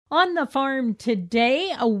On the farm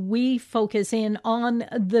today, we focus in on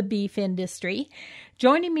the beef industry.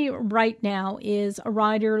 Joining me right now is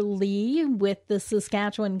Ryder Lee with the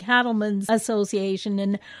Saskatchewan Cattlemen's Association.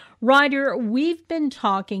 And Ryder, we've been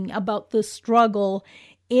talking about the struggle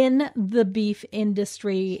in the beef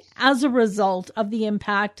industry as a result of the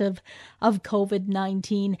impact of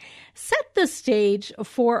COVID-19. Set the stage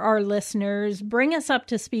for our listeners. Bring us up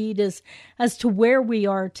to speed as to where we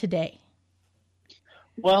are today.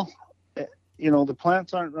 Well, the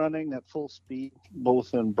plants aren't running at full speed,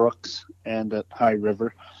 both in Brooks and at High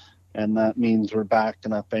River. And that means we're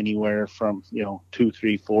backing up anywhere from, 2,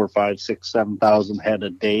 3, 4, 5, 6, 7,000 head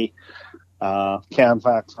a day.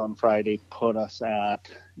 Canfax on Friday put us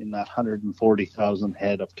in that 140,000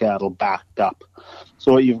 head of cattle backed up.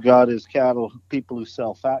 So what you've got is people who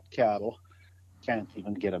sell fat cattle can't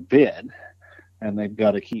even get a bid, and they've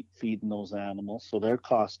got to keep feeding those animals. So their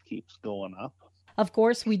cost keeps going up. Of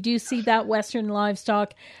course, we do see that Western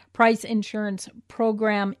Livestock Price Insurance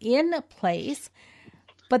Program in place,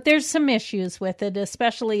 but there's some issues with it,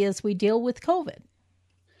 especially as we deal with COVID.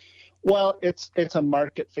 Well, it's a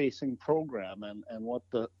market-facing program, and what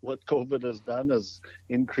COVID has done is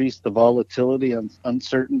increased the volatility and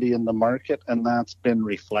uncertainty in the market, and that's been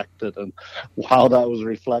reflected. And how that was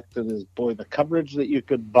reflected is, the coverage that you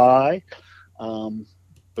could buy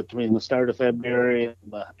between the start of February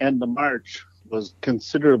and the end of March was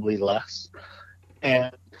considerably less,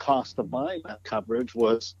 and the cost of buying that coverage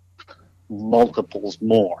was multiples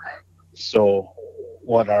more. So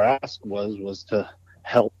what our ask was to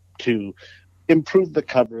help to improve the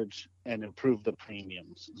coverage and improve the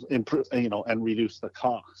premiums, and reduce the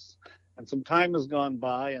costs. And some time has gone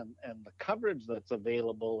by, and the coverage that's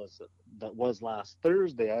available that was last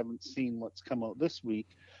Thursday, I haven't seen what's come out this week,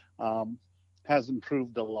 has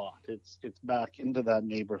improved a lot. It's back into that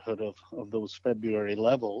neighborhood of those February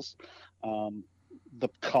levels. The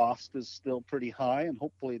cost is still pretty high, and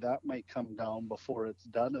hopefully that might come down before it's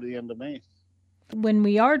done at the end of May. When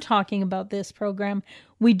we are talking about this program,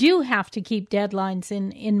 we do have to keep deadlines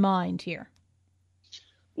in mind here.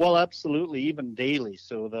 Well, absolutely, even daily.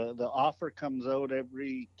 So the offer comes out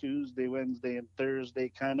every Tuesday, Wednesday, and Thursday,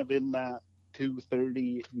 kind of in that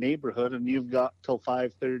 2:30 neighborhood, and you've got till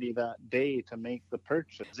 5:30 that day to make the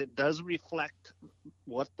purchase. It does reflect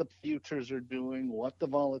what the futures are doing, what the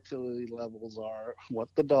volatility levels are, what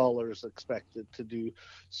the dollar is expected to do.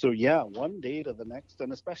 So one day to the next,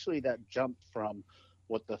 and especially that jump from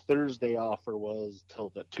what the Thursday offer was till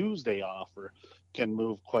the Tuesday offer can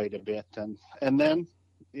move quite a bit, and then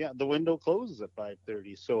the window closes at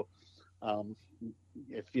 5:30. So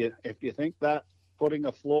if you think that putting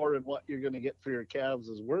a floor in what you're going to get for your calves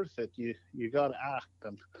is worth it, you got to act.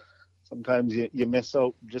 And sometimes you miss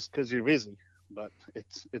out just because you're busy, but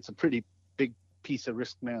it's a pretty big piece of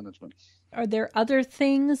risk management. Are there other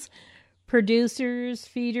things producers,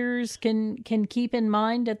 feeders can keep in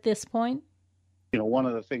mind at this point? One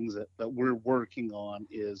of the things that we're working on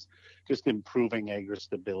is just improving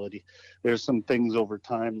agri-stability. There's some things over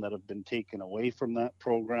time that have been taken away from that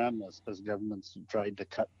program as governments have tried to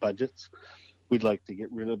cut budgets. We'd like to get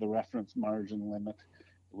rid of the reference margin limit.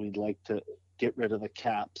 We'd like to get rid of the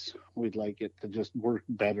caps. We'd like it to just work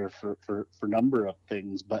better for a number of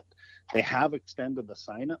things. But they have extended the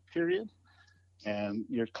sign-up period, and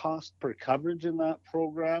your cost per coverage in that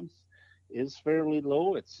program is fairly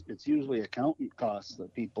low. It's usually accountant costs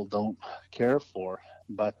that people don't care for.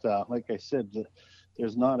 But like I said,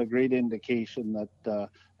 there's not a great indication that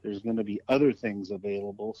there's going to be other things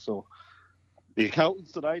available. So the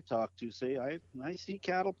accountants that I talk to say, I see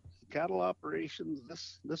cattle operations,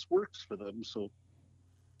 this works for them. So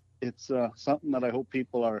it's something that I hope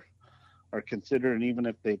people are considering, even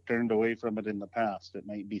if they've turned away from it in the past. It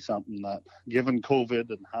might be something that, given COVID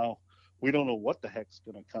and how we don't know what the heck's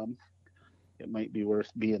going to come, it might be worth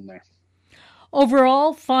being there.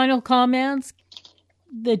 Overall, final comments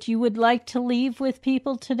that you would like to leave with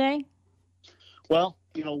people today? Well,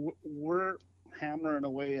 we're hammering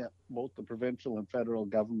away at both the provincial and federal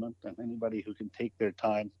government, and anybody who can take their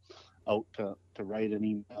time out to write an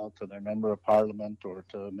email to their member of parliament or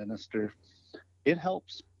to a minister. It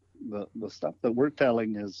helps. The stuff that we're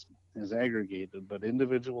telling is aggregated, but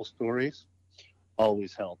individual stories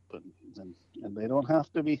always help, and they don't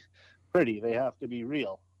have to be pretty, they have to be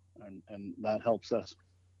real, and that helps us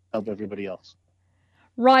help everybody else.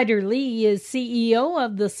 Ryder Lee is CEO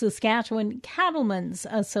of the Saskatchewan Cattlemen's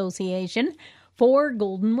Association. For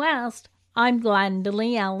Golden West, I'm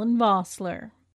Glendalee Allen Vossler.